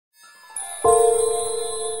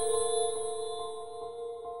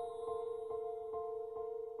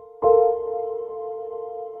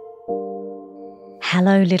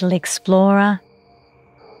Hello, little explorer.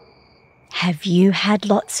 Have you had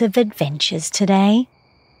lots of adventures today?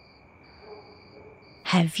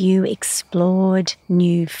 Have you explored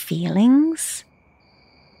new feelings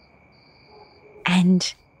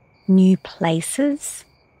and new places?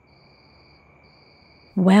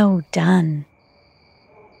 Well done.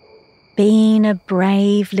 Being a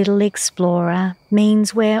brave little explorer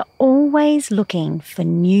means we're always looking for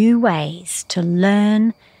new ways to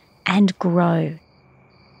learn and grow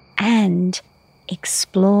and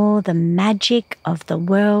explore the magic of the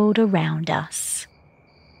world around us.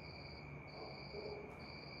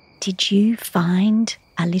 Did you find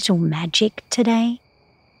a little magic today?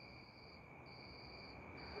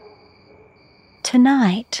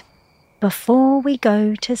 Tonight, before we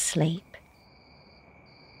go to sleep,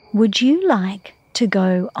 would you like to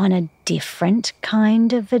go on a different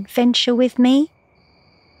kind of adventure with me?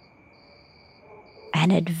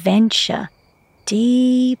 An adventure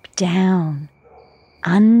deep down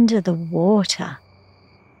under the water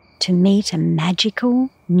to meet a magical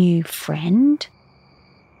new friend?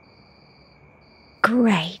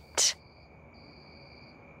 Great!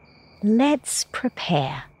 Let's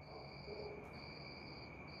prepare.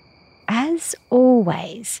 As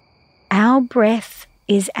always, our breath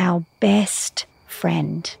is our best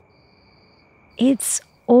friend. It's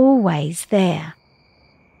always there,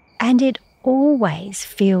 and it always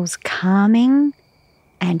feels calming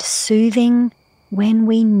and soothing when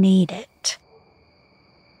we need it.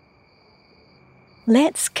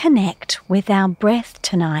 Let's connect with our breath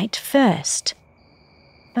tonight first,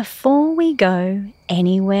 before we go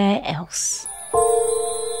anywhere else.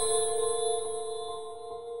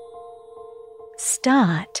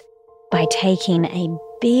 Start by taking a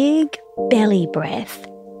big belly breath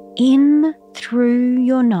in through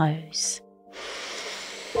your nose.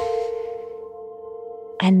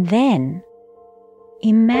 And then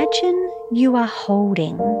imagine you are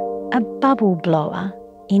holding a bubble blower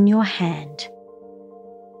in your hand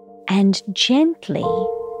and gently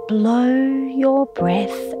blow your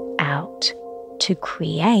breath out to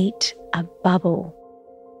create a bubble.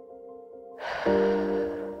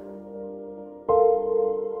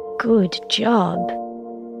 Good job.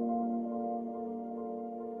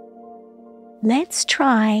 Let's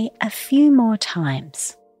try a few more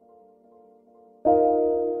times.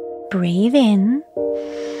 Breathe in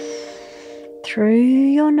through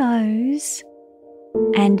your nose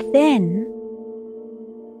and then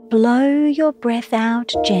blow your breath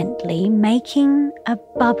out gently, making a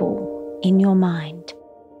bubble in your mind.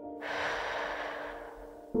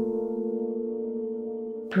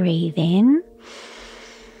 Breathe in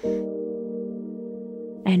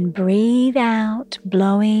and breathe out,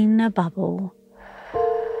 blowing a bubble.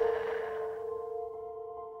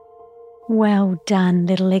 Well done,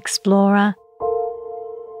 little explorer.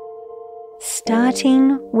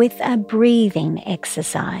 Starting with a breathing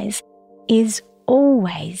exercise is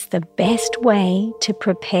always the best way to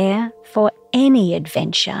prepare for any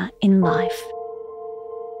adventure in life.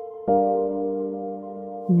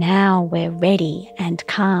 Now we're ready and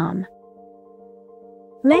calm.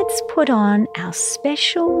 Let's put on our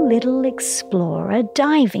special little explorer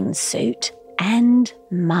diving suit and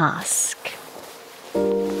mask.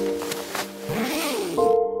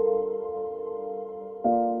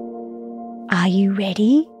 Are you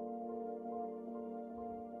ready?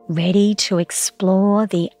 Ready to explore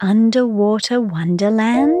the underwater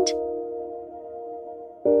wonderland?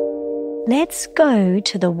 Let's go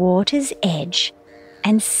to the water's edge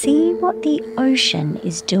and see what the ocean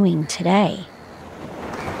is doing today.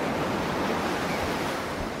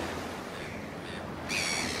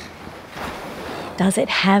 Does it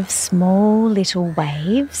have small little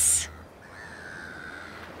waves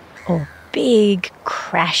or big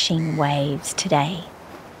crashing waves today?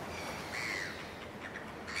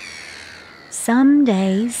 Some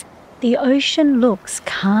days the ocean looks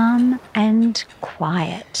calm and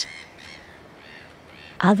quiet.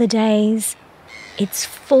 Other days it's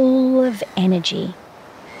full of energy,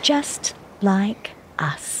 just like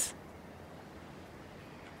us.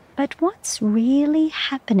 But what's really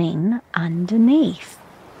happening underneath?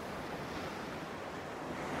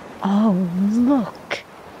 Oh, look!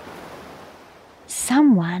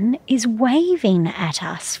 Someone is waving at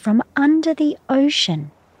us from under the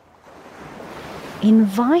ocean,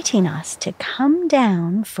 inviting us to come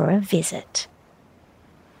down for a visit.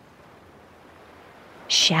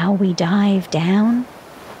 Shall we dive down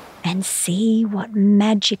and see what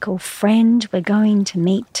magical friend we're going to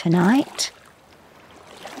meet tonight?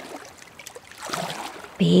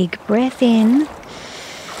 Big breath in.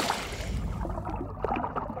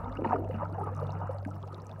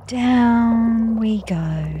 Down we we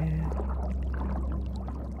go.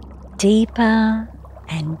 Deeper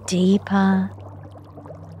and deeper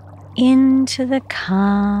into the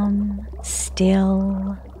calm,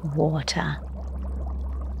 still water.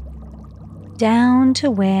 Down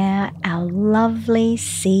to where our lovely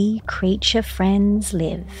sea creature friends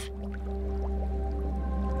live.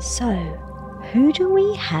 So, who do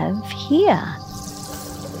we have here?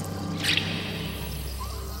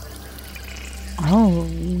 Oh,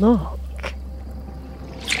 look.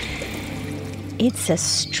 It's a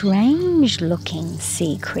strange-looking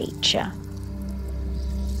sea creature,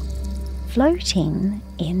 floating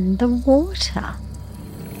in the water,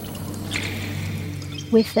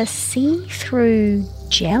 with a see-through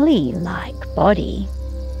jelly-like body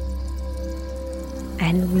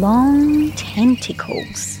and long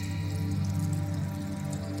tentacles.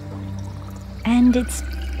 And it's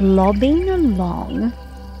blobbing along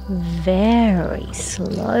very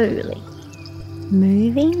slowly,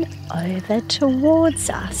 moving over towards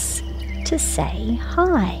us to say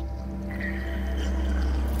hi.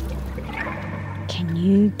 Can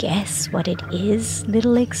you guess what it is,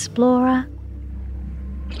 little explorer?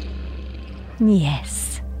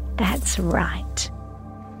 Yes, that's right.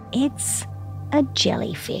 It's a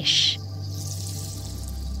jellyfish.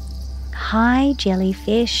 Hi,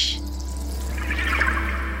 jellyfish.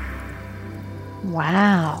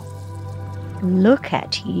 Wow, look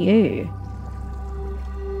at you.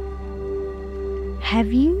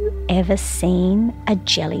 Have you ever seen a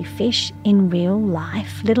jellyfish in real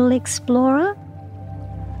life, little explorer?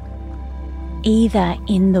 Either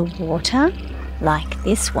in the water, like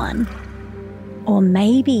this one, or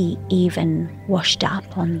maybe even washed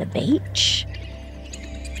up on the beach.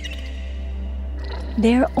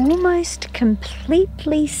 They're almost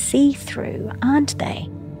completely see-through, aren't they?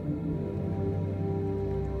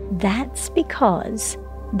 That's because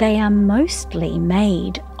they are mostly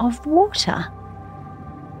made of water.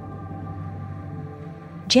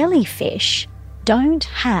 Jellyfish don't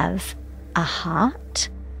have a heart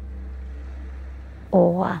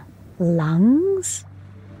or lungs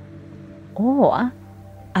or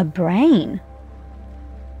a brain.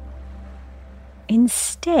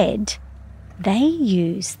 Instead, they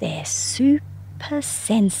use their super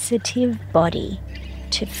sensitive body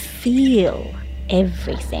to feel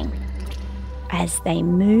everything as they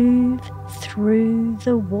move through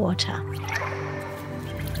the water.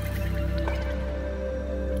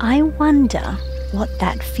 I wonder what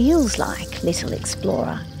that feels like, little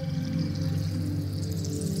explorer.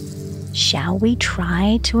 Shall we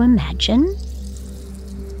try to imagine?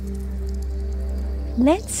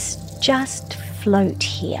 Let's just float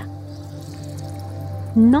here.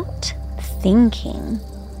 Not thinking,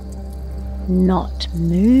 not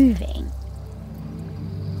moving,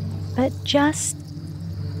 but just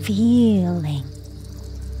feeling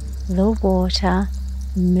the water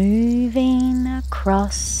moving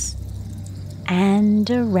across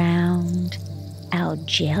and around our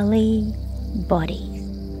jelly bodies.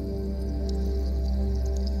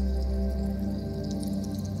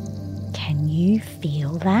 Can you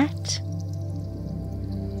feel that?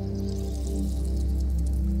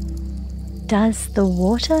 Does the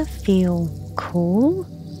water feel cool?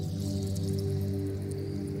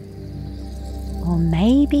 Or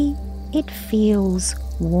maybe it feels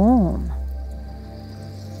warm.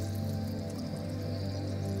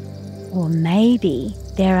 Or maybe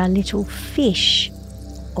there are little fish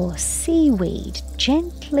or seaweed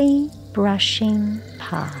gently brushing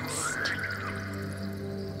past.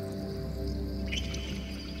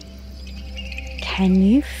 Can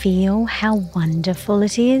you feel how wonderful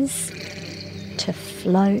it is to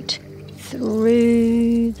float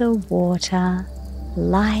through the water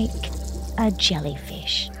like a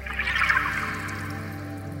jellyfish?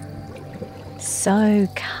 So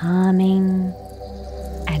calming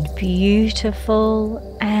and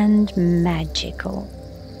beautiful and magical.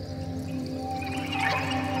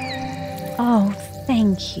 Oh,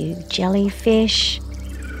 thank you, jellyfish.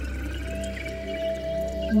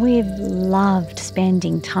 We've loved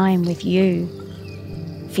spending time with you,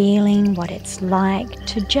 feeling what it's like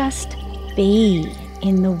to just be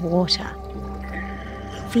in the water,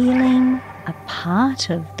 feeling a part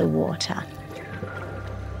of the water,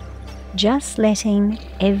 just letting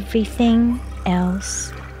everything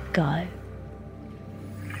else go.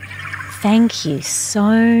 Thank you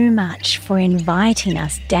so much for inviting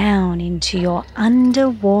us down into your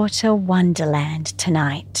underwater wonderland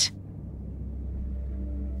tonight.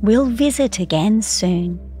 We'll visit again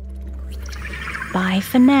soon. Bye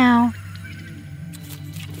for now.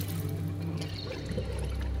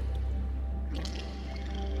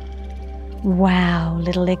 Wow,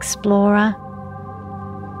 little explorer.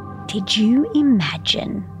 Did you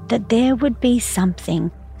imagine that there would be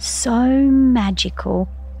something so magical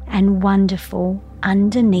and wonderful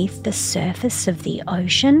underneath the surface of the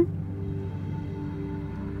ocean?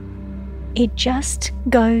 It just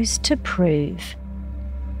goes to prove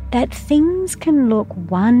that things can look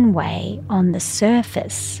one way on the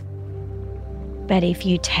surface, but if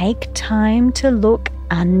you take time to look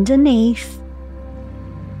underneath,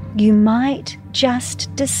 you might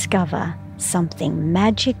just discover something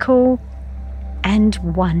magical and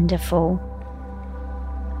wonderful.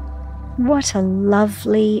 What a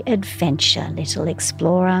lovely adventure, little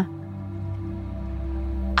explorer.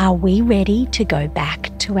 Are we ready to go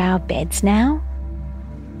back to our beds now?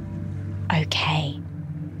 Okay.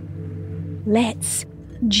 Let's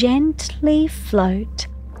gently float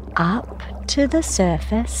up to the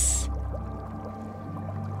surface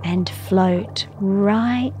and float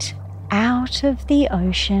right out of the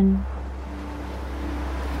ocean,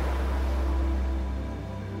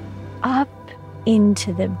 up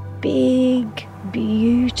into the big,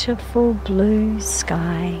 beautiful blue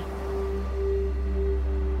sky,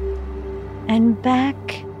 and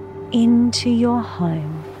back into your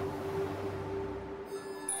home.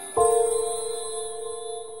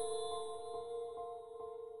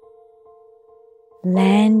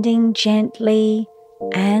 Landing gently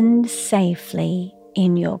and safely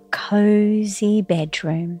in your cozy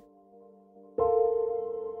bedroom.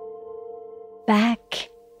 Back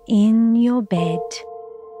in your bed,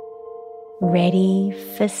 ready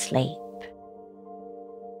for sleep.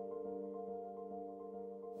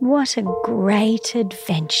 What a great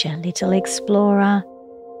adventure, little explorer.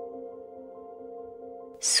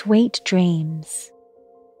 Sweet dreams,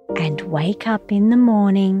 and wake up in the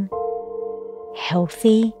morning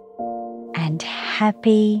healthy and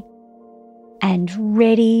happy and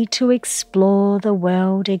ready to explore the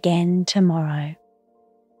world again tomorrow.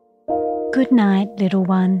 Good night, little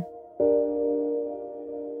one.